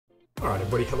Alright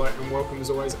everybody, hello and welcome as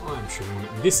always, I'm Sean.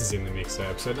 This is In The Mixer,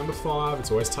 episode number 5.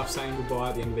 It's always tough saying goodbye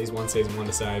at the end of these one season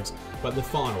wonder saves, but the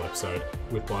final episode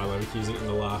with Bayer Leverkusen in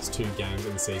the last 2 games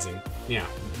of the season. Now,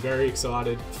 very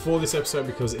excited for this episode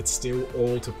because it's still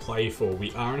all to play for.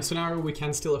 We are in a scenario where we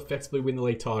can still effectively win the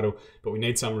league title, but we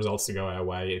need some results to go our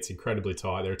way. It's incredibly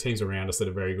tight. There are teams around us that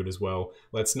are very good as well.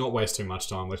 Let's not waste too much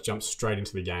time. Let's jump straight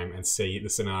into the game and see the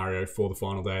scenario for the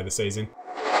final day of the season.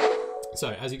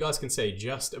 So, as you guys can see,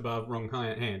 just above wrong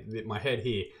hand, my head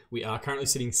here, we are currently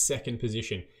sitting second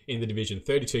position in the division.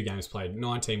 32 games played,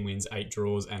 19 wins, 8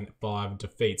 draws, and 5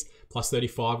 defeats. Plus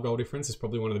 35 goal difference is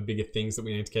probably one of the bigger things that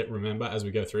we need to remember as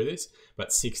we go through this.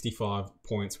 But 65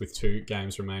 points with 2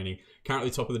 games remaining.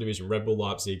 Currently top of the division, Red Bull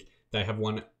Leipzig. They have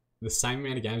won the same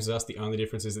amount of games as us. The only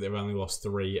difference is that they've only lost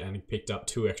 3 and picked up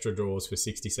 2 extra draws for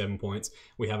 67 points.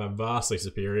 We have a vastly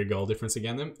superior goal difference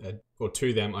against them, or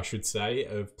to them, I should say,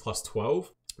 of plus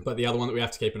 12. But the other one that we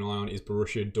have to keep an eye on is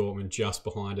Borussia Dortmund just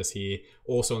behind us here.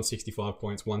 Also on 65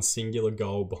 points, 1 singular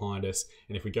goal behind us.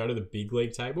 And if we go to the big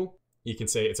league table, you can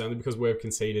see it's only because we've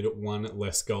conceded 1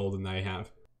 less goal than they have.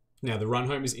 Now, the run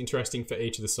home is interesting for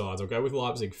each of the sides. I'll go with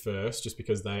Leipzig first, just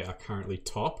because they are currently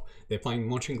top. They're playing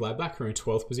Mönchengladbach, who are in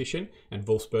 12th position, and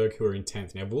Wolfsburg, who are in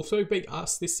 10th. Now, Wolfsburg beat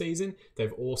us this season.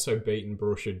 They've also beaten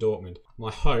Borussia Dortmund. My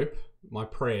hope, my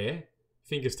prayer,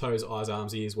 fingers, toes, eyes,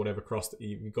 arms, ears, whatever cross that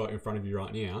you've got in front of you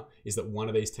right now, is that one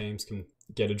of these teams can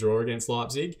get a draw against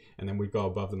Leipzig, and then we go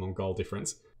above them on goal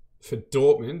difference. For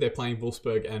Dortmund, they're playing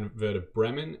Wolfsburg and Werder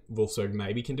Bremen. Wolfsburg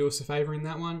maybe can do us a favour in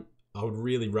that one. I would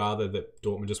really rather that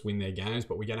Dortmund just win their games,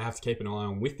 but we're going to have to keep an eye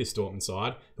on with this Dortmund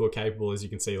side, who are capable, as you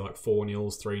can see, like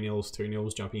 4-0s, 3-0s,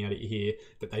 2-0s jumping out at you here,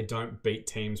 that they don't beat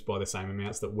teams by the same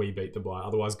amounts that we beat them by.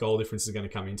 Otherwise, goal difference is going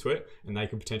to come into it, and they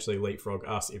could potentially leapfrog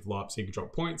us if Leipzig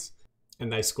drop points,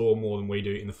 and they score more than we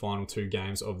do in the final 2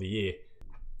 games of the year.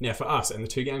 Now for us, and the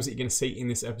 2 games that you're going to see in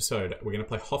this episode, we're going to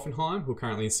play Hoffenheim, who are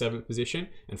currently in 7th position,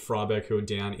 and Freiburg, who are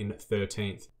down in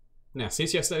 13th. Now,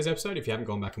 since yesterday's episode, if you haven't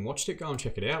gone back and watched it, go and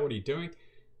check it out. What are you doing?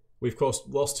 We've, of course,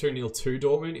 lost 2-0 to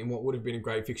Dortmund in what would have been a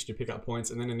great fixture to pick up points,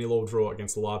 and then a 0-0 draw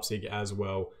against Leipzig as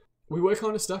well. We were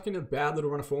kind of stuck in a bad little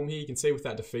run of form here. You can see with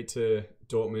that defeat to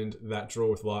Dortmund, that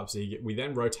draw with Leipzig, we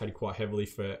then rotated quite heavily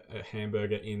for a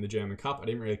hamburger in the German Cup. I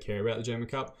didn't really care about the German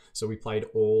Cup, so we played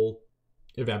all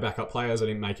of our backup players. I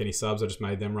didn't make any subs. I just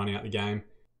made them run out the game.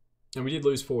 And we did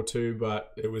lose 4-2,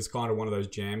 but it was kind of one of those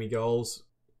jammy goals.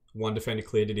 One defender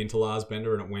cleared it into Lars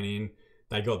Bender and it went in.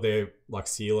 They got their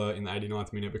sealer in the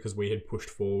 89th minute because we had pushed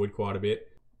forward quite a bit.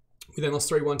 We then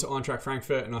lost 3-1 to Eintracht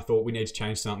Frankfurt, and I thought we need to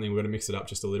change something. We're going to mix it up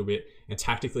just a little bit. And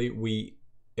tactically, we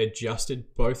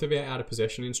adjusted both of our out of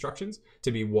possession instructions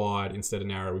to be wide instead of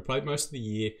narrow. We played most of the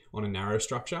year on a narrow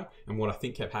structure, and what I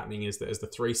think kept happening is that as the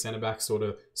 3 centre backs sort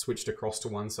of switched across to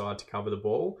one side to cover the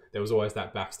ball, there was always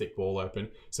that backstick ball open.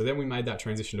 So then we made that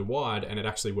transition to wide, and it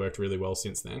actually worked really well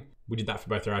since then. We did that for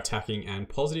both our attacking and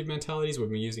positive mentalities. We've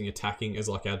been using attacking as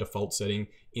like our default setting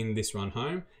in this run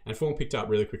home, and form picked up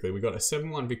really quickly. We got a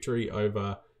 7-1 victory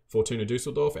over Fortuna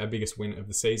Dusseldorf, our biggest win of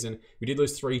the season. We did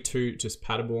lose 3-2 to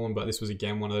Paderborn, but this was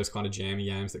again one of those kind of jammy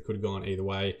games that could have gone either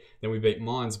way. Then we beat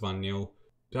Mainz 1-0.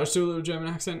 Did I just do a little German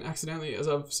accent accidentally as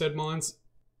I've said Mainz?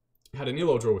 Had a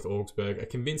 0-0 draw with Augsburg, a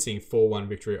convincing 4-1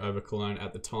 victory over Cologne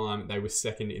at the time. They were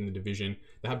second in the division.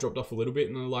 They have dropped off a little bit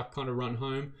in the kind of run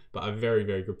home, but a very,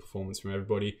 very good performance from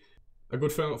everybody. A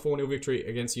good firm 4-0 victory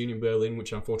against Union Berlin,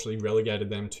 which unfortunately relegated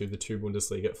them to the 2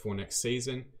 Bundesliga for next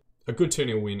season. A good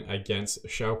 2-0 win against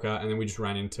Schalke, and then we just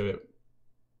ran into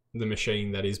the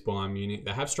machine that is Bayern Munich.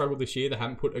 They have struggled this year. They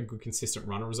haven't put a good consistent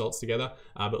run of results together,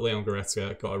 but Leon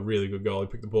Goretzka got a really good goal. He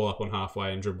picked the ball up on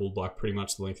halfway and dribbled pretty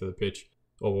much the length of the pitch.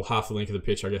 Or well, half the length of the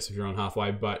pitch, I guess, if you're on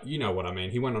halfway, but you know what I mean.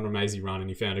 He went on an amazing run and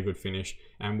he found a good finish,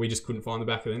 and we just couldn't find the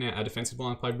back of the net. Our defensive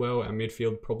line played well. Our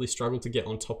midfield probably struggled to get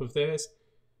on top of theirs,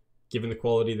 given the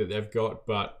quality that they've got,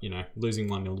 but, you know, losing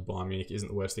 1-0 to Bayern Munich isn't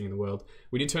the worst thing in the world.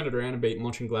 We did turn it around and beat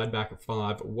Mönchengladbach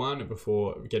 5-1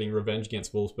 before getting revenge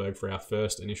against Wolfsburg for our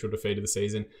first initial defeat of the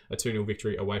season, a 2-0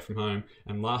 victory away from home,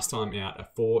 and last time out, a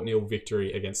 4-0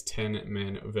 victory against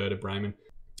 10-man Werder Bremen.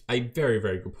 A very,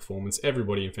 very good performance.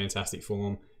 Everybody in fantastic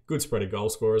form. Good spread of goal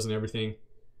scorers and everything.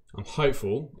 I'm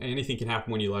hopeful, anything can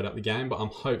happen when you load up the game, but I'm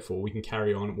hopeful we can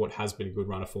carry on what has been a good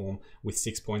run of form with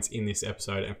 6 points in this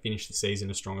episode and finish the season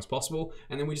as strong as possible.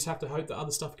 And then we just have to hope that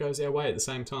other stuff goes our way at the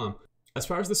same time. As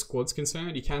far as the squad's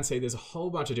concerned, you can see there's a whole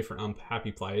bunch of different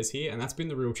unhappy players here, and that's been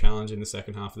the real challenge in the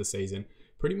second half of the season.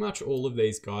 Pretty much all of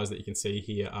these guys that you can see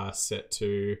here are set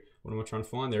to, what am I trying to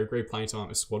find? Their agreed playing time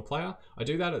as squad player. I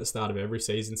do that at the start of every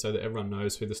season so that everyone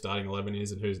knows who the starting 11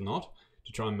 is and who's not,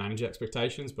 to try and manage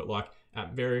expectations. But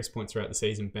at various points throughout the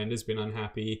season. Bender's been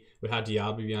unhappy. We've had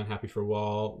Diaby be unhappy for a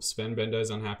while. Sven Bender's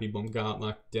unhappy.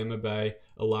 Baumgartner, Demabe,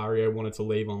 Ilario wanted to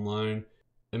leave on loan.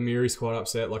 Amiri's quite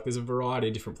upset. Like, there's a variety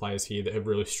of different players here that have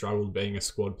really struggled being a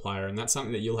squad player, and that's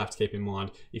something that you'll have to keep in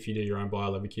mind if you do your own Bayer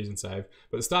Leverkusen save.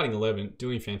 But the starting 11,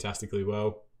 doing fantastically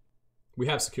well. We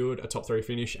have secured a top 3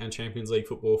 finish and Champions League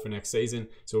football for next season,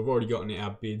 so we've already gotten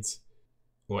our bids,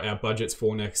 or our budgets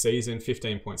for next season.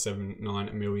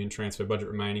 15.79 million transfer budget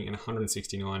remaining and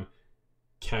 169k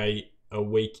a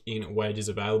week in wages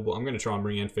available. I'm going to try and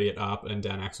bring in Fiat Up and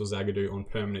Dan Axel Zagadou on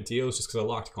permanent deals, just because I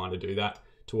like to kind of do that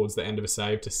towards the end of a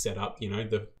save to set up, you know,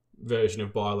 the version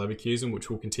of Bayer Leverkusen, which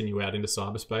will continue out into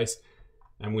cyberspace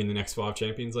and win the next 5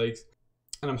 Champions Leagues.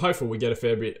 And I'm hopeful we get a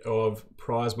fair bit of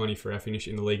prize money for our finish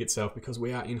in the league itself, because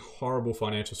we are in horrible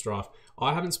financial strife.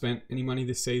 I haven't spent any money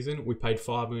this season. We paid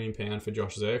 £5 million for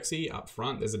Josh Zirkzee up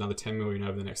front. There's another 10 million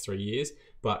over the next 3 years.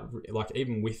 But like,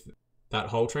 even with that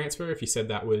whole transfer, if you said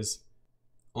that was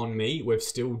on me, we've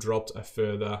still dropped a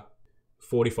further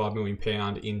 £45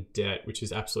 million in debt, which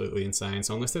is absolutely insane.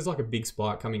 So unless there's like a big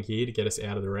spike coming here to get us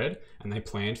out of the red, and they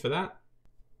planned for that,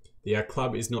 the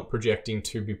club is not projecting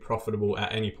to be profitable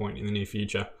at any point in the near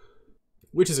future,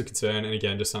 which is a concern. And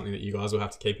again, just something that you guys will have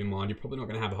to keep in mind. You're probably not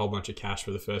going to have a whole bunch of cash for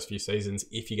the first few seasons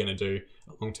if you're going to do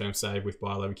a long-term save with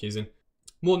Bayer Leverkusen.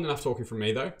 More than enough talking from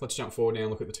me though. Let's jump forward now and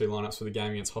look at the 2 lineups for the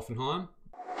game against Hoffenheim.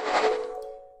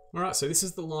 Alright, so this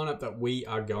is the lineup that we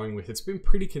are going with. It's been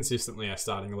pretty consistently our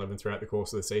starting 11 throughout the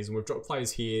course of the season. We've dropped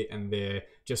players here and there,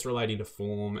 just relating to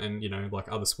form and, you know, like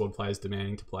other squad players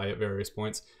demanding to play at various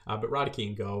points. But Radicki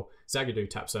in goal, Zagadou,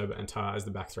 Tapsoba and Tar as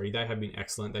the back 3. They have been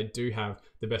excellent. They do have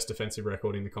the best defensive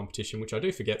record in the competition, which I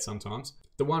do forget sometimes.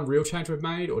 The one real change we've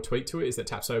made or tweak to it is that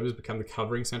Tapsoba has become the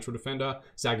covering central defender.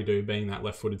 Zagadou, being that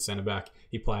left-footed centre-back,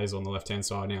 he plays on the left-hand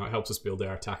side now. It helps us build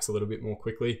our attacks a little bit more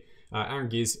quickly. Aaron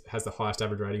Giz has the highest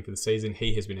average rating for the season.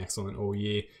 He has been excellent all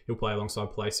year. He'll play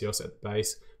alongside Palacios at the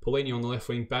base, Paulinho on the left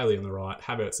wing, Bailey on the right,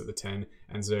 Havertz at the 10,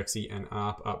 and Zirkzee and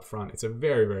Arp up front. It's a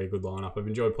very, very good lineup. I've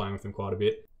enjoyed playing with them quite a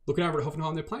bit. Looking over at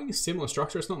Hoffenheim, they're playing a similar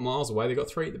structure. It's not miles away. They've got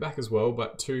 3 at the back as well,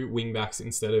 but 2 wing backs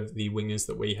instead of the wingers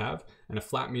that we have, and a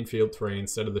flat midfield 3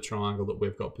 instead of the triangle that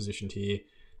we've got positioned here.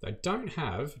 They don't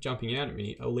have, jumping out at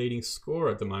me, a leading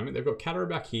scorer at the moment. They've got Katterer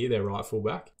back here, their right full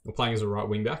back. We're playing as a right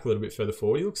wing back a little bit further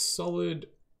forward. He looks solid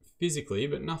physically,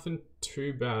 but nothing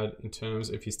too bad in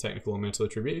terms of his technical or mental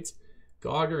attributes.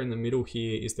 Geiger in the middle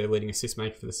here is their leading assist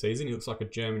maker for the season. He looks like a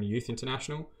German youth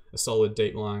international, a solid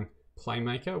deep-lying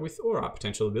playmaker with alright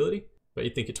potential ability. But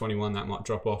you'd think at 21 that might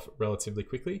drop off relatively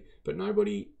quickly. But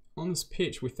nobody on this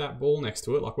pitch with that ball next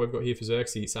to it, like we've got here for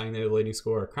Zirkzee, saying they're the leading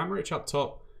scorer. Kramaric up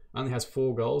top only has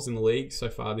 4 goals in the league so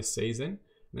far this season. And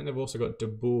then they've also got De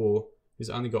Boer, who's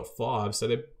only got 5. So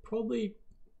they're probably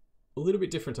a little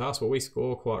bit different to us, where we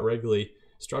score quite regularly,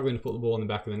 struggling to put the ball in the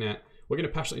back of the net. We're going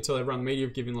to passionately tell everyone the media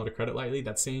have given a lot of credit lately.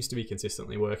 That seems to be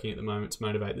consistently working at the moment to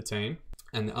motivate the team.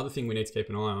 And the other thing we need to keep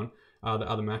an eye on are the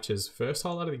other matches. First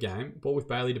highlight of the game, ball with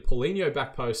Bailey to Paulinho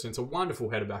back post, and it's a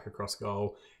wonderful header back across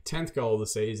goal. 10th goal of the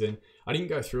season. I didn't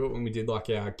go through it when we did like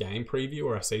our game preview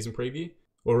or our season preview,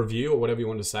 or review, or whatever you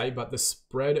want to say, but the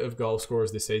spread of goal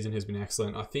scorers this season has been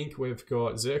excellent. I think we've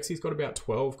got, Zirkzee's got about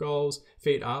 12 goals,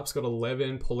 Fiat Arp's got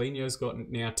 11, Paulinho's got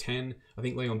now 10. I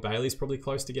think Leon Bailey's probably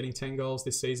close to getting 10 goals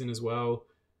this season as well.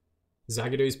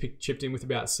 Zagadou's chipped in with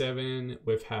about 7.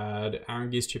 We've had Aaron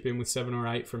Giz chip in with 7 or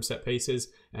 8 from set pieces,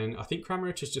 and I think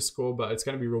Kramaric has just scored, but it's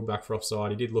going to be ruled back for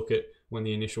offside. He did look at when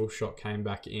the initial shot came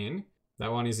back in.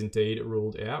 That one is indeed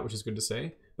ruled out, which is good to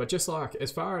see. But just like,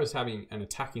 as far as having an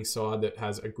attacking side that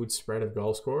has a good spread of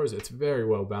goal scorers, it's very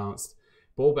well balanced.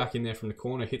 Ball back in there from the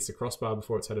corner, hits the crossbar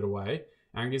before it's headed away.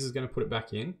 Aaron Giz is going to put it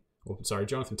back in. Or, sorry,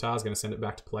 Jonathan Tah is going to send it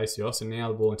back to Palacios, and now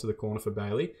the ball into the corner for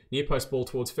Bailey. Near post ball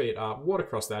towards Fiat Arp. What a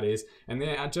cross that is. And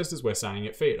there, just as we're saying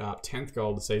it, Fiat Arp, 10th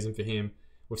goal of the season for him.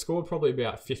 We've scored probably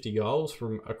about 50 goals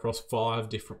from across 5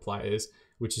 different players,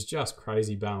 which is just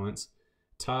crazy balance.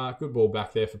 Tar, good ball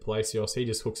back there for Palacios. He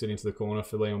just hooks it into the corner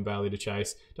for Leon Bailey to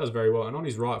chase. Does very well. And on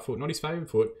his right foot, not his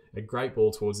favourite foot, a great ball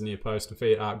towards the near post. And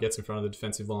Fiat Arp gets in front of the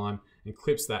defensive line and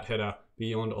clips that header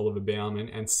beyond Oliver Baumann.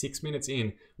 And 6 minutes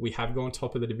in, we have gone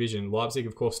top of the division. Leipzig,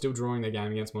 of course, still drawing their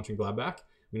game against Mönchengladbach.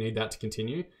 We need that to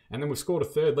continue. And then we've scored a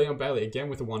third. Leon Bailey, again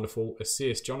with a wonderful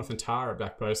assist. Jonathan Tah at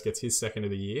back post gets his 2nd of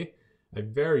the year. A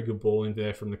very good ball in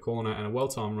there from the corner and a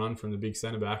well-timed run from the big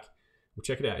centre-back. We'll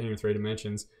check it out here in 3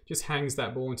 dimensions. Just hangs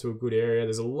that ball into a good area.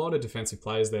 There's a lot of defensive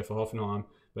players there for Hoffenheim,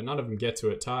 but none of them get to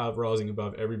it. Tar rising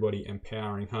above everybody and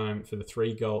powering home for the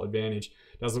 3-goal advantage.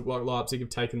 Does look like Leipzig have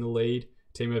taken the lead.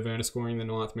 Timo Werner scoring in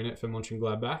the 9th minute for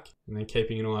Mönchengladbach. And then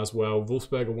keeping an eye as well.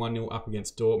 Wolfsburg are 1-0 up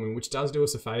against Dortmund, which does do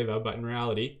us a favour, but in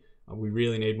reality, We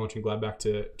really need Mönchengladbach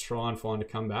to try and find a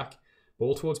comeback.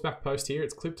 Ball towards back post here.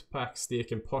 It's clipped back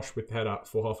stick and Posch with the header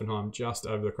for Hoffenheim just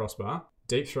over the crossbar.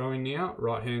 Deep throw in now,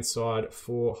 right hand side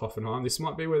for Hoffenheim. This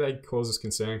might be where they cause us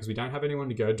concern because we don't have anyone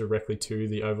to go directly to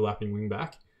the overlapping wing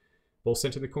back. Ball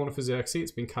sent in the corner for Xerxes.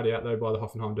 It's been cut out though by the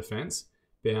Hoffenheim defence.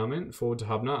 Baumann forward to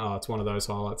Hubner. Oh, it's one of those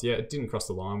highlights. Yeah, it didn't cross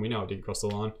the line. We know it didn't cross the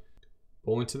line.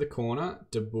 Ball into the corner.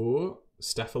 De Boer,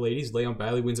 Staphylidis. Leon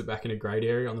Bailey wins it back in a great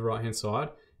area on the right hand side.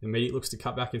 Immediate looks to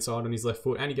cut back inside on his left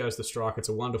foot and he goes to strike. It's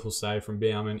a wonderful save from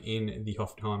Baumann in the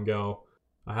Hoffenheim goal.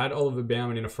 I had Oliver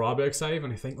Baumann in a Freiburg save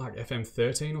and I think like FM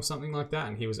 13 or something like that,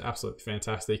 and he was absolutely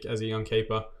fantastic as a young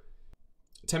keeper.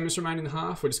 10 minutes remaining in the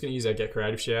half. We're just going to use our get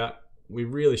creative shout. We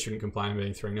really shouldn't complain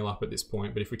being 3-0 up at this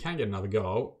point, but if we can get another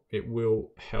goal, it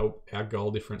will help our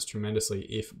goal difference tremendously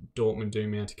if Dortmund do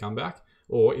mount a comeback,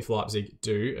 or if Leipzig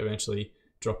do eventually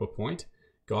drop a point.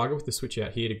 Geiger with the switch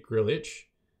out here to Grilic.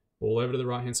 Ball over to the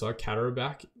right-hand side, Katterer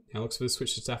back. Now looks for the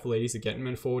switch to Staphylidis. They're getting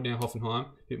men forward now, Hoffenheim. A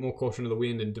bit more caution to the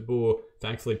wind, and De Boer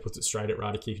thankfully puts it straight at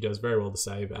Radicki, who does very well to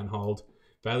save and hold.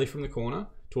 Bailey from the corner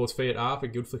towards Fiat Arp. A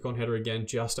good flick on header again,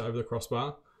 just over the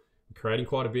crossbar. Creating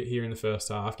quite a bit here in the first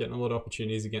half, getting a lot of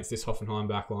opportunities against this Hoffenheim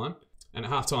backline. And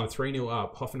at halftime, 3-0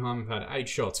 up. Hoffenheim have had 8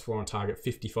 shots, 4 on target,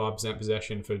 55%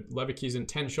 possession. For Leverkusen,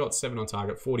 10 shots, 7 on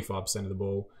target, 45% of the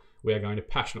ball. We are going to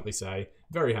passionately say,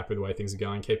 very happy with the way things are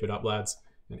going. Keep it up, lads.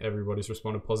 And everybody's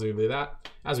responded positively to that.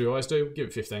 As we always do, give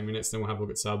it 15 minutes, then we'll have a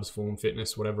look at subs, form,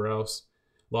 fitness, whatever else.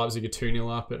 Leipzig are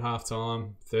 2-0 up at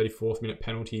halftime. 34th minute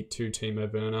penalty to Timo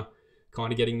Werner.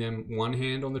 Kind of getting them one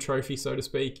hand on the trophy, so to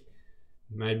speak.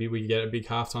 Maybe we get a big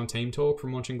halftime team talk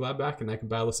from Mönchengladbach and they can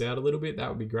bail us out a little bit. That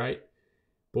would be great.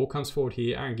 Ball comes forward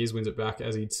here. Aaron Giz wins it back,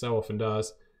 as he so often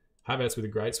does. Havertz with a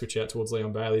great switch out towards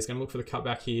Leon Bailey. He's going to look for the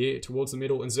cutback here towards the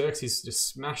middle. And Xerxes just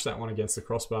smashed that one against the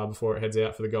crossbar before it heads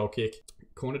out for the goal kick.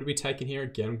 Corner to be taken here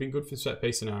again. Been good for set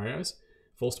piece scenarios.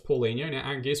 Falls to Paulinho. Now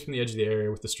Aaron Giz from the edge of the area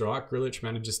with the strike. Grilic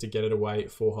manages to get it away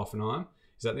for Hoffenheim.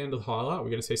 Is that the end of the highlight? We're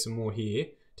going to see some more here.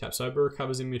 Tapsoba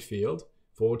recovers in midfield.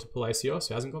 Forward to Palacios,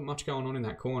 who hasn't got much going on in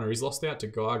that corner. He's lost out to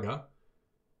Geiger.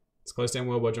 It's closed down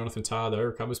well by Jonathan Tah, though.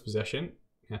 Recovers possession.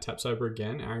 Now taps over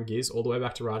again. Aaron Giz all the way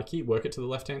back to Radicki. Work it to the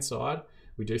left-hand side.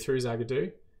 We do through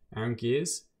Zagadou. Aaron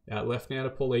Giz out left now to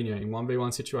Paulinho. In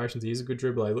 1v1 situations, he is a good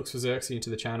dribbler. He looks for Xerxes into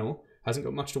the channel. Hasn't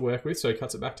got much to work with, so he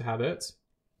cuts it back to Havertz.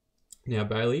 Now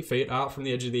Bailey. Fiat Arp from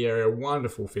the edge of the area.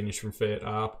 Wonderful finish from Fiat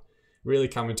Arp. Really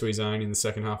coming to his own in the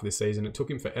second half of this season. It took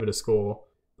him forever to score.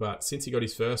 But since he got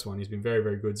his first one, he's been very,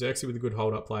 very good. Xerxes with a good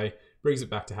hold-up play, brings it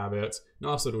back to Havertz.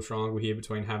 Nice little triangle here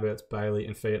between Havertz, Bailey,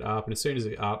 and Fiat Arp. And as soon as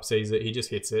Arp sees it, he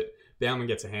just hits it. Baumann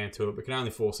gets a hand to it, but can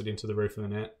only force it into the roof of the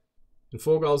net. And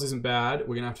 4 goals isn't bad.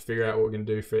 We're going to have to figure out what we're going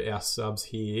to do for our subs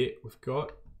here. We've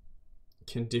got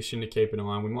condition to keep an eye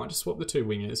on. We might just swap the 2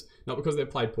 wingers, not because they've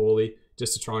played poorly,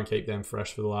 just to try and keep them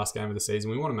fresh for the last game of the season.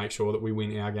 We want to make sure that we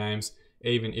win our games,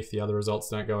 even if the other results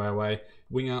don't go our way.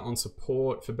 Winger on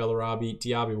support for Bellarabi.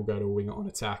 Diaby will go to a winger on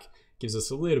attack. Gives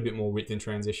us a little bit more width in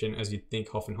transition, as you'd think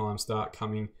Hoffenheim start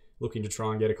coming, looking to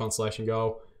try and get a consolation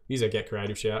goal. Use our get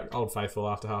creative shout. Old faithful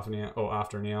after half an hour, or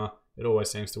after an hour. It always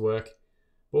seems to work.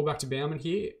 Ball back to Baumann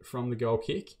here from the goal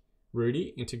kick.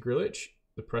 Rudy into Grilic.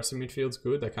 The press in midfield's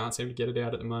good. They can't seem to get it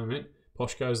out at the moment.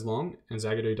 Posch goes long, and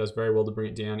Zagadou does very well to bring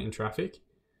it down in traffic.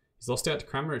 He's lost out to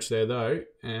Kramaric there, though,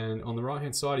 and on the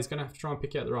right-hand side, he's going to have to try and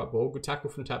pick out the right ball. Good tackle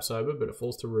from Tapsoba, but it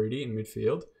falls to Rudy in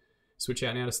midfield. Switch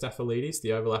out now to Staphylidis,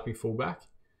 the overlapping fullback.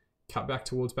 Cut back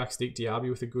towards back stick.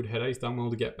 Diaby with a good header. He's done well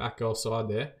to get back goal side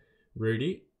there.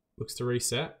 Rudy looks to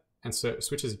reset and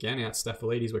switches again out to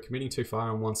Staphylidis. We're committing too far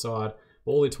on one side.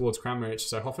 Ball in towards Kramaric.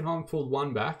 So Hoffenheim pulled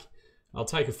 1 back. I'll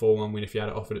take a 4-1 win if you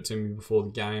had offered it to me before the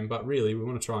game, but really, we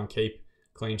want to try and keep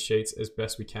clean sheets as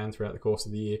best we can throughout the course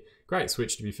of the year. Great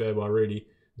switch, to be fair, by Rudy.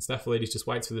 And Staphylidis just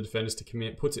waits for the defenders to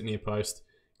commit, puts it near post.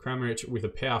 Kramaric with a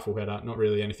powerful header. Not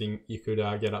really anything you could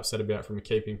get upset about from a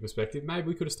keeping perspective. Maybe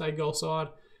we could have stayed goal side,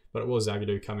 but it was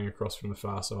Zagadou coming across from the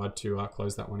far side to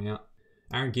close that one out.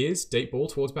 Aaron Giz, deep ball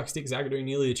towards back stick. Zagadou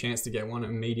nearly a chance to get one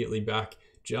immediately back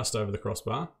just over the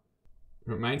crossbar.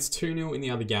 It remains 2-0 in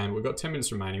the other game. We've got 10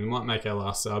 minutes remaining. We might make our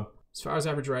last sub. As far as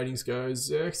average ratings go,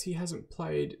 Xerxes, he hasn't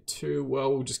played too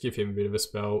well. We'll just give him a bit of a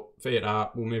spell. Fiat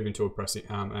Arp, we'll move into a pressing,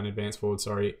 an advance forward,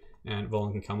 and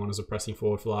Volin can come on as a pressing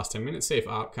forward for the last 10 minutes. See if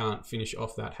Arp can't finish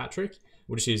off that hat-trick.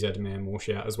 We'll just use our demand more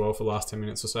shout as well for the last 10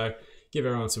 minutes or so. Give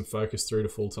everyone some focus through to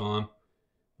full time.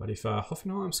 But if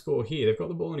Hoffenheim score here, they've got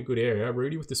the ball in a good area.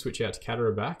 Rudy with the switch out to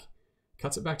Katterer back.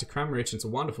 Cuts it back to Kramaric, and it's a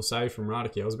wonderful save from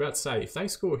Radicki. I was about to say, if they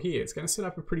score here, it's going to set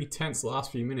up a pretty tense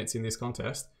last few minutes in this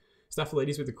contest.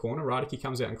 Staphylidis with the corner. Radicki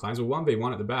comes out and claims, well,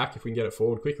 1v1 at the back if we can get it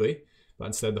forward quickly. But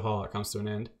instead, the highlight comes to an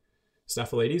end.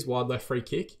 Staphylidis, wide left free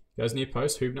kick. Goes near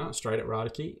post, Hubner, straight at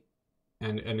Radicki.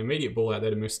 And an immediate ball out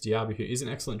there to Moussa Diaby, who is an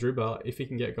excellent dribbler if he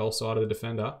can get goal side of the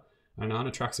defender.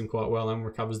 Onana tracks him quite well and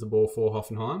recovers the ball for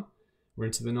Hoffenheim. We're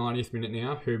into the 90th minute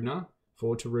now. Hubner,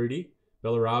 forward to Rudy.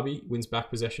 Bellarabi wins back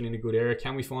possession in a good area.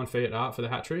 Can we find Fiat Art for the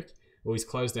hat-trick? Well, he's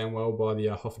closed down well by the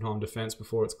Hoffenheim defence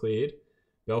before it's cleared.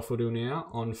 Belfodil now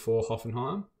on for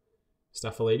Hoffenheim.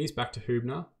 Staphylidis back to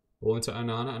Hubner. Ball into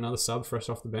Onana, another sub fresh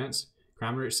off the bench.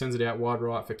 Kramaric sends it out wide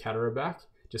right for Katterer back.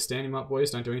 Just stand him up,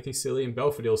 boys. Don't do anything silly. And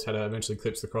Belfodil's header eventually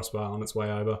clips the crossbar on its way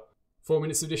over. 4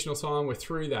 minutes additional time. We're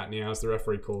through that now as the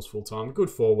referee calls full time. A good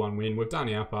 4-1 win. We've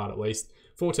done our part at least.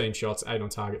 14 shots, 8 on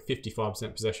target,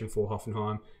 55% possession for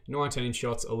Hoffenheim. 19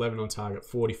 shots, 11 on target,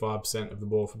 45% of the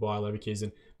ball for Bayer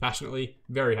Leverkusen. Passionately,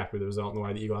 very happy with the result and the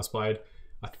way that you guys played.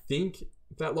 I think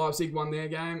that Leipzig won their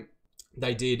game.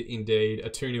 They did indeed. A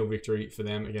 2-0 victory for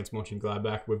them against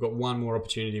Mönchengladbach. We've got one more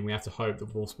opportunity and we have to hope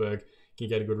that Wolfsburg can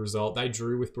get a good result. They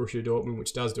drew with Borussia Dortmund,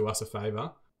 which does do us a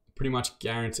favour. Pretty much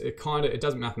guarantee it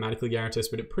doesn't mathematically guarantee us,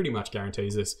 but it pretty much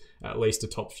guarantees us at least a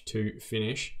top 2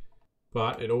 finish.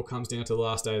 But it all comes down to the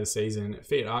last day of the season.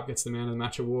 Fiat Art gets the Man of the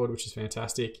Match award, which is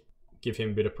fantastic. Give him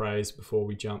a bit of praise before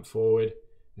we jump forward.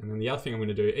 And then the other thing I'm going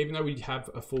to do, even though we have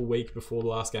a full week before the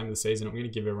last game of the season, I'm going to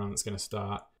give everyone that's going to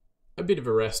start a bit of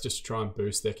a rest just to try and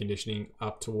boost their conditioning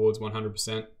up towards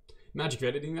 100%. Magic of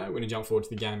editing though, we're going to jump forward to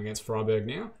the game against Freiburg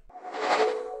now.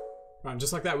 Right, and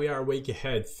just like that, we are a week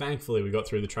ahead. Thankfully, we got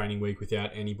through the training week without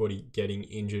anybody getting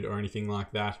injured or anything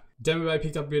like that. Dembele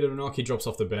picked up a bit of a knock. He drops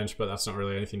off the bench, but that's not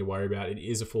really anything to worry about. It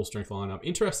is a full-strength lineup.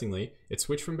 Interestingly, it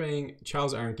switched from being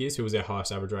Charles Aranguiz, who was our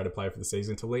highest average rated player for the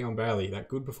season, to Leon Bailey. That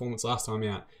good performance last time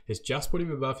out has just put him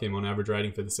above him on average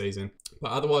rating for the season.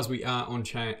 But otherwise, we are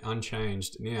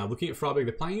unchanged. Now, looking at Freiburg,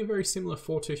 they're playing a very similar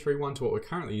 4-2-3-1 to what we're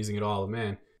currently using at Isle of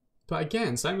Man. But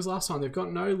again, same as last time, they've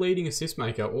got no leading assist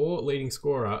maker or leading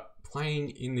scorer playing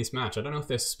in this match. I don't know if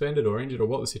they're suspended or injured or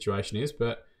what the situation is,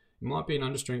 but it might be an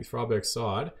understrength Freiburg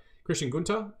side. Christian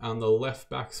Gunter on the left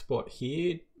back spot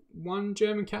here. 1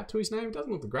 German cap to his name.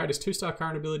 Doesn't look the greatest. 2-star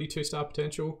current ability, 2-star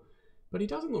potential. But he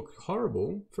doesn't look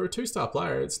horrible. For a 2-star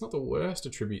player, it's not the worst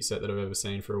attribute set that I've ever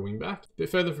seen for a wing-back. A bit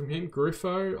further from him,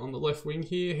 Gruffo on the left wing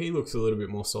here. He looks a little bit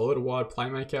more solid. A wide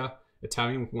playmaker.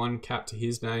 Italian with 1 cap to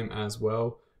his name as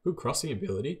well. Good crossing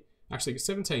ability. Actually,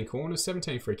 17 corners,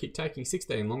 17 free kick taking,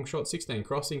 16 long shots, 16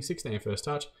 crossing, 16 first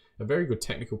touch. A very good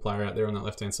technical player out there on that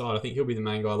left-hand side. I think he'll be the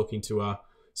main guy looking to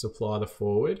supply the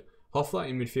forward. Hoffler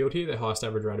in midfield here, their highest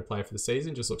average rated player for the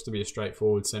season. Just looks to be a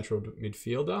straightforward central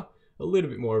midfielder. A little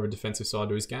bit more of a defensive side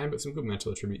to his game, but some good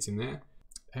mental attributes in there.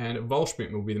 And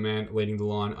Waldschmidt will be the man leading the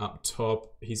line up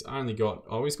top. He's got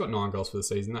 9 goals for the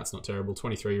season. That's not terrible.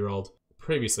 23-year-old,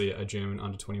 previously a German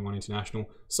under-21 international.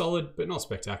 Solid, but not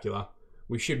spectacular.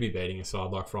 We should be beating a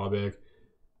side like Freiburg.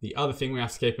 The other thing we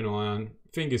have to keep an eye on,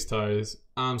 fingers, toes,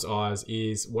 arms, eyes,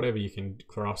 ears, whatever you can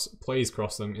cross, please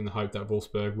cross them in the hope that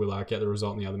Wolfsburg will get the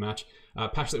result in the other match.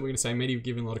 Passionately, we're going to say Medi have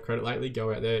given a lot of credit lately.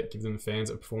 Go out there, give them the fans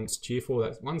a performance to cheer for.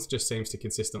 That one just seems to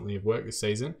consistently have worked this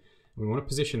season. And we want to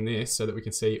position this so that we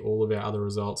can see all of our other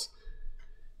results.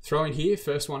 Throw in here,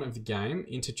 first one of the game,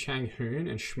 into Chang Hoon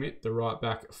and Schmidt, the right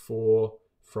back for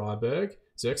Freiburg.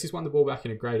 Xerxes won the ball back in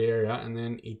a great area, and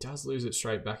then he does lose it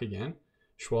straight back again.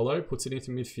 Schwallow puts it into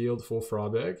midfield for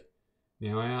Freiburg.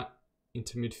 Now out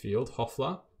into midfield.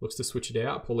 Hoffler looks to switch it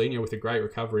out. Paulinho with a great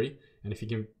recovery. And if he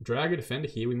can drag a defender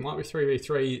here, we might be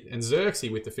 3v3. And Xerxes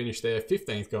with the finish there.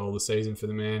 15th goal of the season for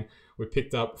the man we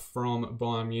picked up from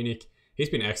Bayern Munich. He's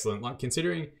been excellent. Like,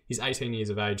 considering he's 18 years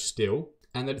of age still,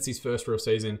 and that it's his first real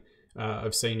season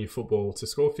of senior football, to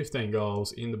score 15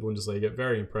 goals in the Bundesliga,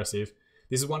 very impressive.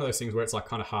 This is one of those things where it's like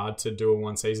kind of hard to do a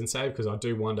 1-season save, because I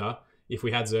do wonder if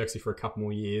we had Xerxes for a couple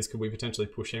more years, could we potentially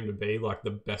push him to be like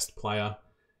the best player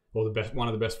or one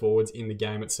of the best forwards in the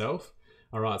game itself?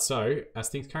 All right, so as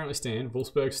things currently stand,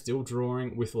 Wolfsburg still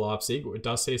drawing with Leipzig. It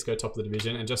does see us go top of the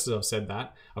division, and just as I've said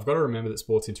that, I've got to remember that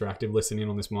Sports Interactive listen in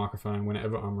on this microphone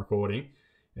whenever I'm recording.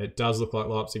 It does look like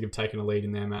Leipzig have taken a lead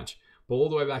in their match. Ball all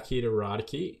the way back here to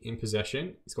Radicki in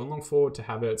possession. He's gone long forward to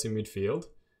Havertz in midfield.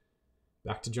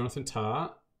 Back to Jonathan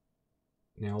Tah.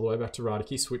 Now all the way back to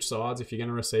Radicki. Switch sides if you're going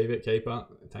to receive it, keeper.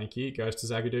 Thank you. Goes to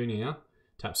Zagadou now.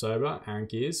 Taps over.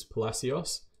 Aranguiz.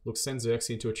 Palacios. Looks, sends Xerxes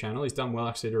into a channel. He's done well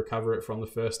actually to recover it from the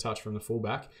first touch from the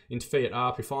fullback. Into Fiat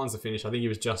Arp, who finds the finish. I think he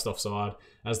was just offside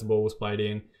as the ball was played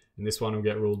in. And this one will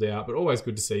get ruled out. But always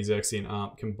good to see Xerxes and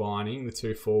Arp combining. The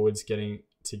two forwards getting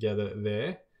together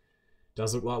there.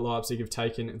 Does look like Leipzig have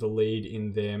taken the lead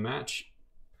in their match.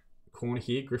 Corner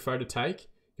here. Griffo to take.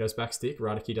 Goes back stick.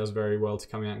 Radicki does very well to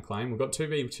come out and claim. We've got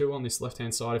 2v2 on this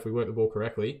left-hand side if we work the ball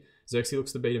correctly. Xerxes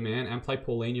looks to beat a man and play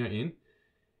Paulinho in.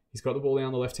 He's got the ball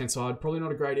down the left-hand side. Probably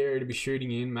not a great area to be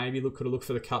shooting in. Maybe could have looked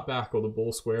for the cutback or the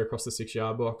ball square across the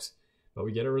 6-yard box. But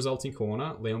we get a resulting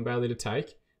corner. Leon Bailey to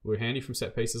take. We were handy from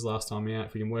set pieces last time out.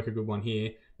 If we can work a good one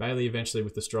here. Bailey eventually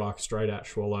with the strike straight at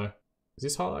Swallow. Is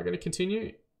this highlight going to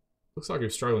continue? Looks like he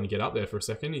was struggling to get up there for a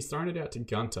second. He's thrown it out to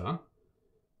Gunter.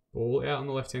 Ball out on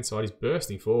the left-hand side. He's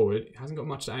bursting forward. He hasn't got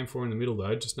much to aim for in the middle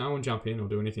though. Just no one jump in or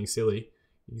do anything silly.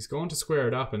 He's gone to square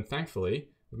it up and thankfully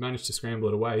we've managed to scramble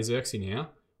it away. Xerxes now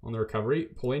on the recovery.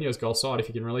 Paulinho's goal side, if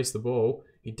he can release the ball.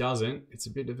 He doesn't. It's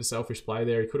a bit of a selfish play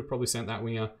there. He could have probably sent that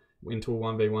winger into a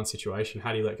 1v1 situation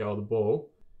had he let go of the ball.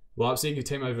 Leipzig,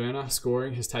 Timo Werner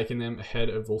scoring has taken them ahead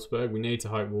of Wolfsburg. We need to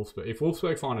hope Wolfsburg... If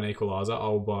Wolfsburg find an equaliser, I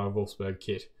will buy a Wolfsburg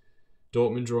kit.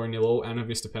 Dortmund drawing 0-0 and have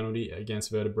missed a penalty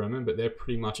against Werder Bremen, but they're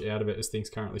pretty much out of it as things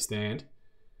currently stand.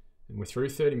 And we're through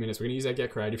 30 minutes. We're going to use that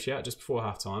get creative shout just before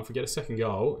half-time. If we get a second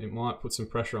goal, it might put some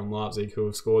pressure on Leipzig, who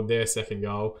have scored their second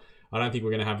goal. I don't think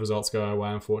we're going to have results go our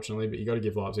way, unfortunately, but you've got to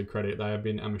give Leipzig credit. They have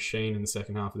been a machine in the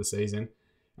second half of the season.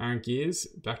 Aaron Gears,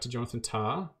 back to Jonathan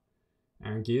Tah.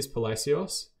 Aaron Gears,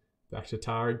 Palacios. Back to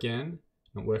Tah again.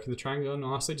 Not working the triangle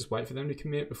nicely. Just wait for them to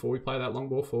commit before we play that long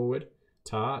ball forward.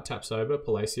 Tah, taps over,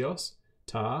 Palacios.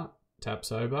 Tah,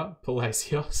 taps over,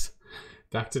 Palacios.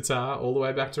 Back to Tah, all the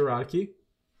way back to Radke.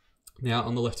 Now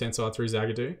on the left-hand side through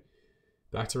Zagadou.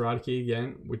 Back to Radke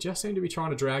again. We just seem to be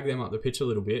trying to drag them up the pitch a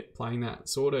little bit, playing that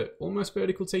sort of almost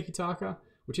vertical tiki-taka,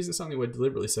 which isn't something we're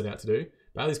deliberately set out to do.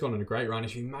 Bailey's gone on a great run.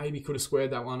 If he maybe could have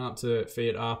squared that one up to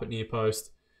Fiat up at near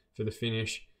post for the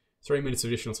finish. 3 minutes of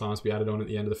additional time to be added on at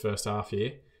the end of the first half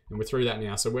here. And we're through that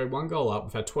now. So we're 1 goal up.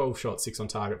 We've had 12 shots, 6 on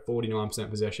target, 49%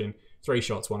 possession, 3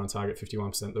 shots, 1 on target,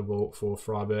 51% of the ball for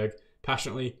Freiburg.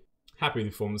 Passionately, happy with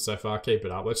the performance so far. Keep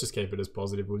it up. Let's just keep it as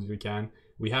positive as we can.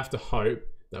 We have to hope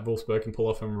that Wolfsburg can pull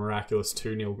off a miraculous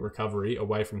 2-0 recovery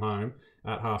away from home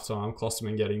at halftime.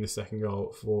 Klosterman getting the second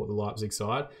goal for the Leipzig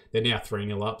side. They're now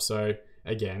 3-0 up. So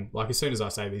again, like as soon as I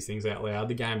say these things out loud,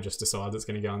 the game just decides it's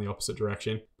going to go in the opposite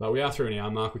direction. But we are through an hour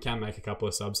mark. We can make a couple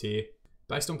of subs here.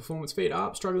 Based on performance, feet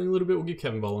up, struggling a little bit. We'll give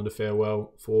Kevin Volland a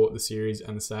farewell for the series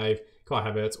and the save. Kai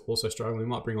Havertz also struggling. We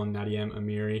might bring on Nadiem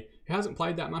Amiri, who hasn't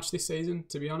played that much this season,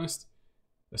 to be honest.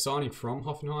 A signing from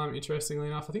Hoffenheim, interestingly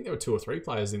enough. I think there were 2 or 3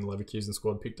 players in the Leverkusen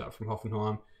squad picked up from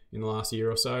Hoffenheim in the last year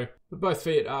or so. But both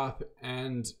Fiat up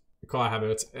and Kai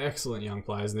Havertz, excellent young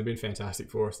players, and they've been fantastic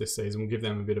for us this season. We'll give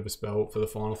them a bit of a spell for the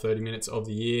final 30 minutes of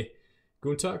the year.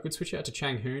 Gunter, good switch out to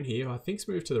Chang Hoon here, who I think's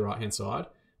moved to the right-hand side.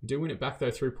 We do win it back,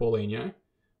 though, through Paulinho.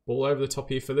 Ball over the top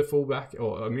here for the fullback,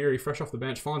 or Amiri, fresh off the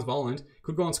bench, finds Volland.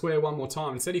 Could go on square one more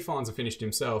time. Instead, he finds and finished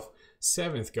himself.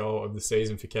 7th goal of the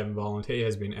season for Kevin Volland. He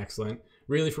has been excellent.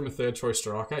 Really, from a third-choice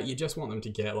striker, you just want them to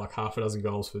get like half a dozen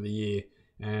goals for the year.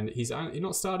 And he's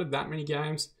not started that many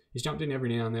games. He's jumped in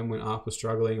every now and then when Arp was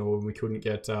struggling or when we couldn't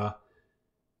get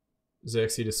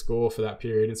Xerxes to score for that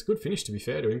period. It's a good finish, to be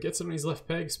fair to him. Gets it on his left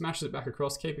peg, smashes it back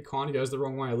across. Keeper kind of goes the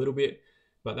wrong way a little bit.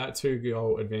 But that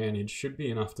 2-goal advantage should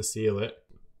be enough to seal it.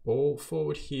 Ball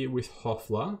forward here with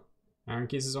Hoffler. Aaron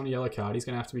Giz is on a yellow card. He's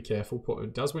going to have to be careful.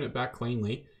 Does win it back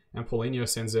cleanly. And Paulinho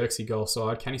sends Xerxes goal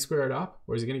side. Can he square it up?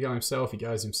 Or is he going to go himself? He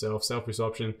goes himself. Selfish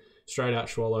option. Straight out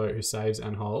Swallow, who saves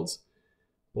and holds.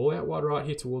 Ball out wide right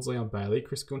here towards Leon Bailey.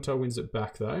 Chris Gunter wins it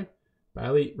back though.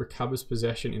 Bailey recovers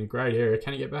possession in a great area.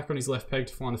 Can he get back on his left peg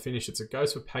to find the finish? It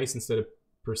goes for pace instead of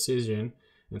precision.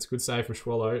 And it's a good save from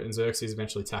Swallow. And Xerxes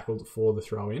eventually tackled for the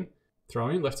throw-in.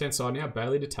 Throw-in, left-hand side now.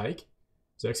 Bailey to take.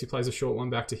 Xerxes plays a short one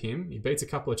back to him. He beats a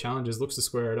couple of challenges, looks to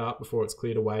square it up before it's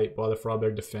cleared away by the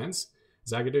Freiburg defence.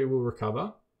 Zagadou will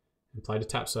recover and play to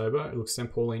taps over. It looks to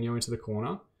send Paulinho into the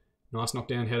corner. Nice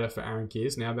knockdown header for Aaron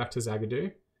Gears. Now back to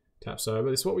Zagadou. Taps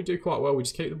over. This is what we do quite well. We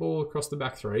just keep the ball across the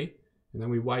back 3 and then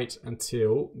we wait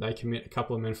until they commit a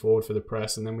couple of men forward for the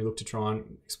press and then we look to try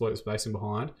and exploit the space in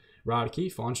behind.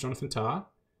 Radke finds Jonathan Tah.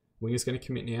 Winger's going to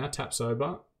commit now. Taps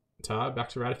over. Tah back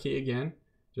to Radke again.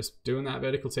 Just doing that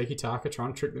vertical tiki-taka,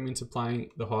 trying to trick them into playing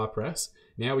the high press.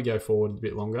 Now we go forward a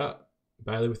bit longer.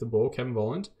 Bailey with the ball. Kevin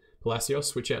Volland. Palacios,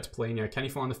 switch out to Paulinho. Can he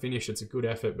find the finish? It's a good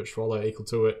effort, but Swallow equal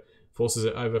to it. Forces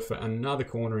it over for another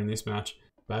corner in this match.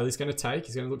 Bailey's going to take.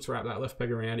 He's going to look to wrap that left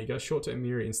peg around. He goes short to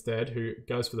Amiri instead, who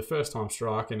goes for the first time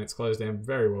strike, and it's closed down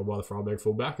very well by the Freiburg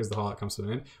fullback as the highlight comes to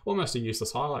an end. Almost a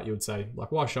useless highlight, you would say.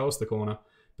 Like, why show us the corner?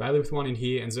 Bailey with one in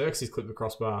here, and Xerxes clipped the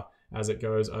crossbar as it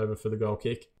goes over for the goal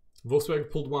kick. Wolfsburg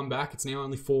pulled one back. It's now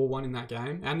only 4-1 in that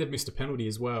game, and they've missed a penalty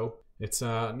as well. It's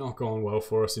not gone well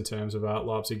for us in terms of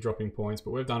Leipzig dropping points,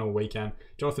 but we've done all we can.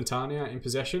 Jonathan Tah now in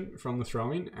possession from the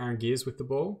throw-in. Aaron Gears with the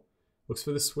ball. Looks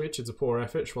for the switch. It's a poor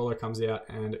effort. Swallow comes out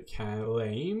and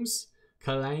claims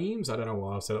claims. I don't know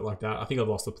why I've said it like that. I think I've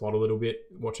lost the plot a little bit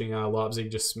watching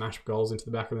Leipzig just smash goals into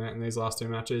the back of the net in these last 2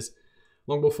 matches.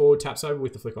 Long ball forward, taps over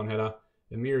with the flick on header.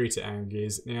 Amiri to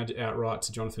Angiz, now outright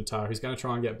to Jonathan Tah, who's going to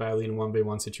try and get Bailey in a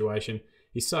 1v1 situation.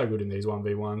 He's so good in these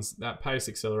 1v1s. That pace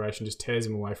acceleration just tears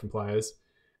him away from players.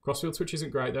 Crossfield switch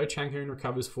isn't great though. Changhoon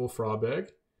recovers for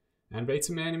Freiburg and beats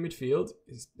a man in midfield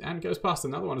and goes past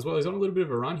another one as well. He's on a little bit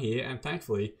of a run here, and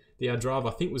thankfully the drive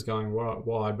I think was going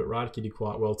wide, but Radke did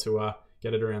quite well to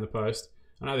get it around the post.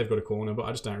 I know they've got a corner, but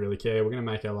I just don't really care. We're going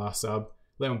to make our last sub.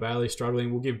 Leon Bailey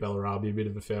struggling. We'll give Bellarabi a bit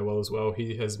of a farewell as well.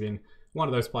 He has been one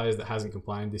of those players that hasn't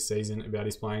complained this season about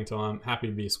his playing time. Happy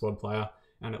to be a squad player,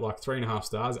 and at like 3.5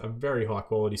 stars, a very high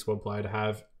quality squad player to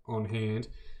have on hand.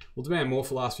 We'll demand more for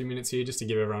the last few minutes here just to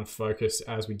give everyone focus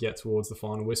as we get towards the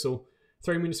final whistle.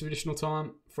 3 minutes of additional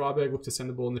time. Freiburg look to send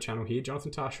the ball in the channel here.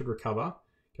 Jonathan Tah should recover.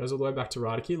 Goes all the way back to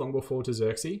Radke. Long ball forward to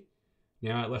Xerxes.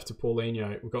 Now out left to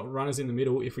Paulinho. We've got runners in the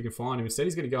middle if we can find him. Instead,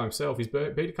 he's going to go himself. He's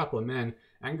beat a couple of men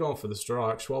and gone for the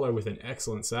strike. Schwallow with an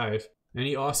excellent save.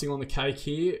 Any icing on the cake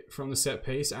here from the set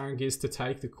piece. Aaron Giz to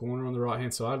take the corner on the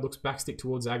right-hand side. Looks backstick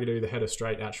towards Zagadou. The header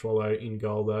straight at Schwallow in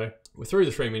goal, though. We're through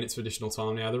the 3 minutes of additional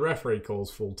time now. The referee calls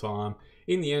full time.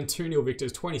 In the end, 2-0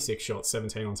 victors, 26 shots,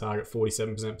 17 on target,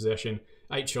 47% possession,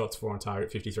 8 shots, 4 on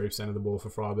target, 53% of the ball for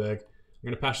Freiburg. I'm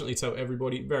going to passionately tell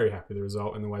everybody, very happy with the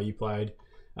result and the way you played.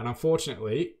 And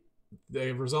unfortunately,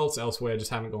 the results elsewhere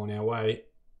just haven't gone our way.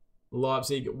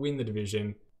 Leipzig win the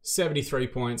division. 73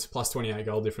 points, plus 28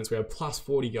 goal difference. We have plus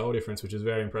 40 goal difference, which is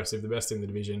very impressive. The best in the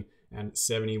division, and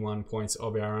 71 points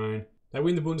of our own. They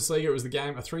win the Bundesliga. It was the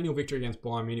game, a 3-0 victory against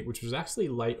Bayern Munich, which was actually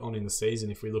late on in the season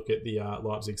if we look at the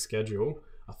Leipzig schedule.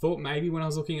 I thought maybe when I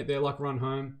was looking at their run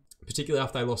home, particularly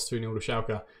after they lost 2-0 to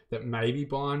Schalke, that maybe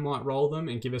Bayern might roll them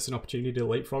and give us an opportunity to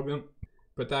leapfrog them.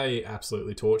 But they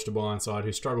absolutely torched a Bayern side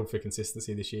who struggled for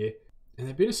consistency this year. And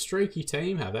they've been a streaky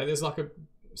team, have they? There's like a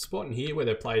spot in here where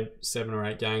they played 7 or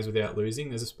 8 games without losing.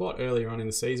 There's a spot earlier on in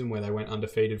the season where they went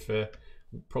undefeated for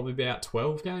probably about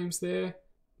 12 games there.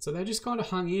 So they just kind of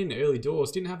hung in early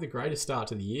doors. Didn't have the greatest start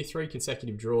to the year. 3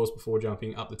 consecutive draws before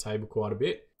jumping up the table quite a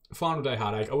bit. Final day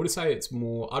heartache. I would say it's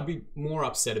more... I'd be more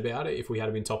upset about it if we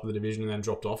had been top of the division and then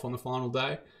dropped off on the final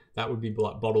day. That would be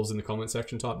like bottles in the comment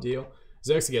section type deal.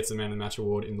 Xerxes gets the man of the match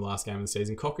award in the last game of the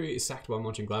season. Koku is sacked by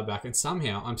Mönchengladbach, and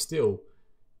somehow I'm still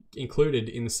included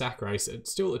in the sack race.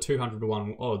 It's still at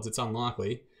 200-1 odds. It's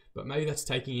unlikely, but maybe that's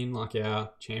taking in like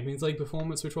our Champions League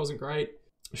performance, which wasn't great.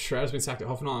 Schrader's been sacked at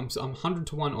Hoffenheim. I'm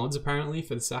 100-1 odds apparently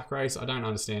for the sack race. I don't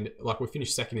understand it. Like, we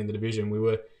finished second in the division. We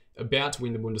were about to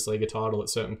win the Bundesliga title at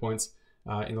certain points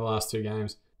in the last 2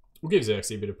 games. We'll give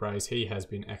Xerxes a bit of praise. He has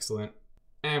been excellent.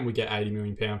 And we get £80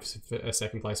 million for a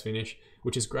second place finish,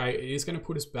 which is great. It is going to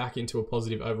put us back into a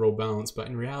positive overall balance, but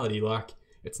in reality, like,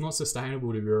 it's not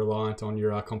sustainable to be reliant on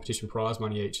your competition prize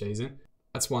money each season.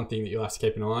 That's one thing that you'll have to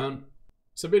keep an eye on.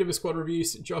 So a bit of a squad review.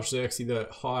 Josh Xerxes, the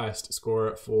highest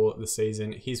scorer for the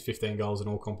season. His 15 goals in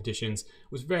all competitions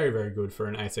was very, very good for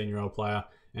an 18-year-old player,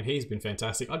 and he's been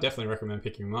fantastic. I definitely recommend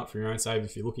picking him up for your own save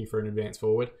if you're looking for an advanced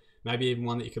forward. Maybe even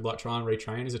one that you could like try and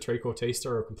retrain as a trequartista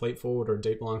or a complete forward or a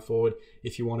deep line forward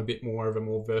if you want a bit more of a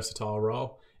more versatile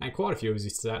role. And quite a few of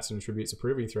his stats and attributes are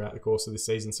proving throughout the course of this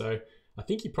season. So I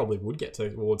think he probably would get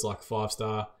towards like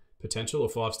 5-star potential or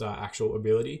 5-star actual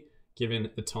ability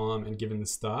given the time and given the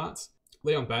starts.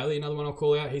 Leon Bailey, another one I'll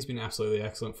call out. He's been absolutely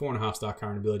excellent. 4.5-star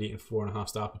current ability and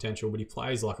 4.5-star potential, but he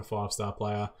plays like a 5-star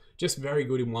player. Just very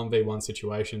good in 1v1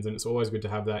 situations, and it's always good to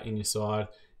have that in your side,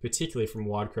 particularly from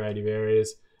wide creative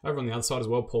areas. Over on the other side as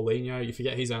well, Paulinho, you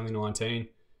forget he's only 19.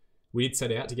 We did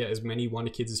set out to get as many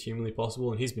wonder kids as humanly possible,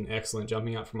 and he's been excellent,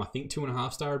 jumping up from, I think,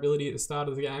 2.5-star ability at the start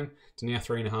of the game to now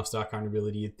 3.5-star current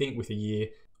ability. You'd think with a year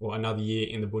or another year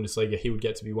in the Bundesliga, he would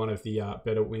get to be one of the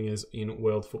better wingers in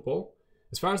world football.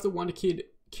 As far as the wonder kid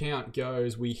count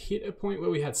goes, we hit a point where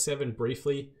we had 7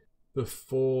 briefly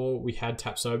before we had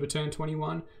Tapsoba turn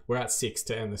 21. We're at 6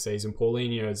 to end the season.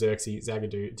 Paulinho, Xerxes,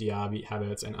 Zagadou, Diaby,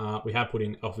 Havertz, and Arp. We have put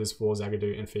in offers for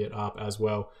Zagadou and Fiat Arp as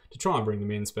well to try and bring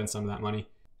them in, spend some of that money.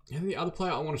 And the other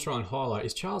player I want to try and highlight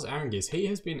is Charles Aranguiz. He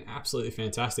has been absolutely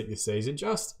fantastic this season.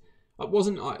 I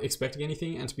wasn't expecting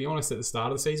anything, and to be honest, at the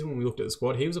start of the season when we looked at the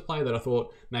squad, he was a player that I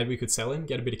thought maybe we could sell him,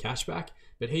 get a bit of cash back,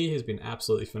 but he has been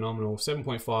absolutely phenomenal.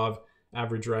 7.5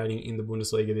 average rating in the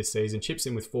Bundesliga this season, chips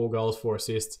in with 4 goals, 4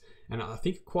 assists, and I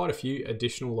think quite a few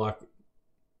additional, like,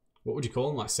 what would you call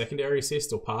them, like secondary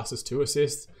assists or passes to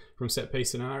assists from set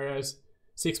piece scenarios.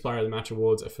 6 player of the match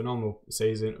awards, a phenomenal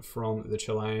season from the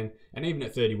Chilean, and even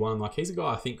at 31, like, he's a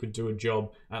guy I think could do a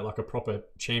job at like a proper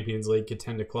Champions League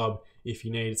contender club if you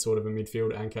need sort of a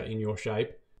midfield anchor in your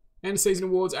shape. And season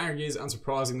awards, Aaron Giz,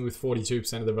 unsurprisingly with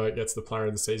 42% of the vote, gets the Player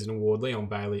of the Season award. Leon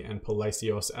Bailey and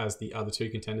Palacios as the other two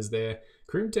contenders there.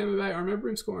 Karim Demirbay, I remember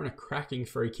him scoring a cracking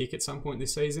free kick at some point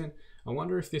this season. I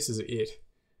wonder if this is it.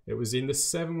 It was in the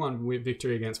 7-1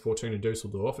 victory against Fortuna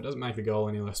Dusseldorf. It doesn't make the goal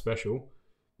any less special.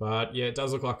 But yeah, it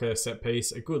does look like a set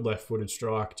piece. A good left-footed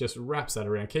strike. Just wraps that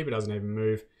around. Keeper doesn't even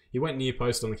move. He went near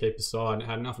post on the keeper's side and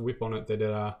had enough whip on it that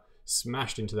it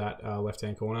smashed into that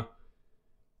left-hand corner.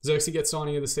 Xerxes gets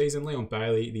signing of the season. Leon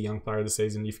Bailey, the young player of the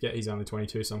season. You forget he's only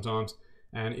 22 sometimes.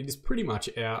 And it is pretty much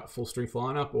our full-strength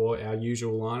lineup or our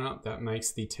usual lineup that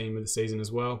makes the team of the season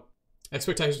as well.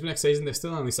 Expectations for next season, they're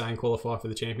still only saying qualify for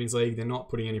the Champions League. They're not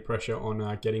putting any pressure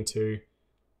on getting to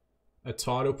a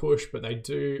title push, but they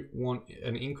do want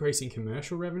an increase in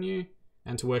commercial revenue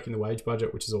and to work in the wage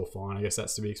budget, which is all fine. I guess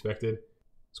that's to be expected.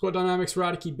 Squad dynamics,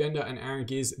 Radicki, Bender and Aaron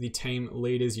Giz, the team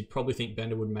leaders. You'd probably think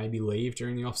Bender would maybe leave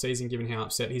during the off-season, given how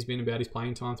upset he's been about his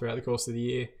playing time throughout the course of the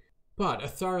year. But a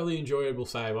thoroughly enjoyable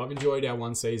save. I've enjoyed our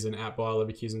one season at Bayer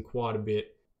Leverkusen quite a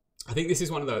bit. I think this is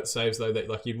one of those saves, though, that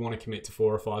like you'd want to commit to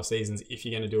 4 or 5 seasons if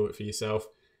you're going to do it for yourself,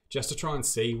 just to try and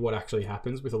see what actually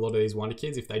happens with a lot of these wonder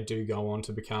kids if they do go on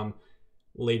to become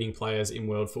leading players in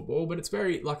world football. But it's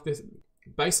very, like, this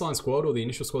baseline squad or the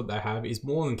initial squad they have is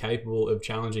more than capable of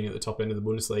challenging at the top end of the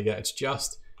Bundesliga. It's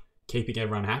just keeping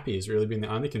everyone happy has really been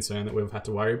the only concern that we've had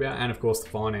to worry about, and of course the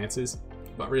finances.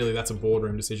 But really, that's a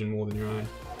boardroom decision more than your own.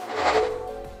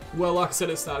 Well, like I said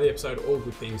at the start of the episode, all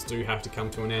good things do have to come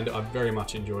to an end. I've very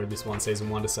much enjoyed this one season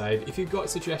wonder save. If you've got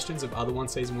suggestions of other one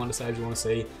season wonder saves you want to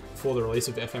see before the release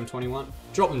of FM21,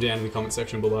 drop them down in the comment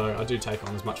section below. I do take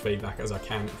on as much feedback as I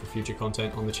can for future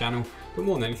content on the channel. But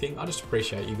more than anything, I just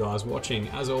appreciate you guys watching.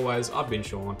 As always, I've been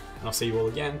Sean, and I'll see you all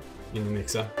again in the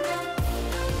mixer.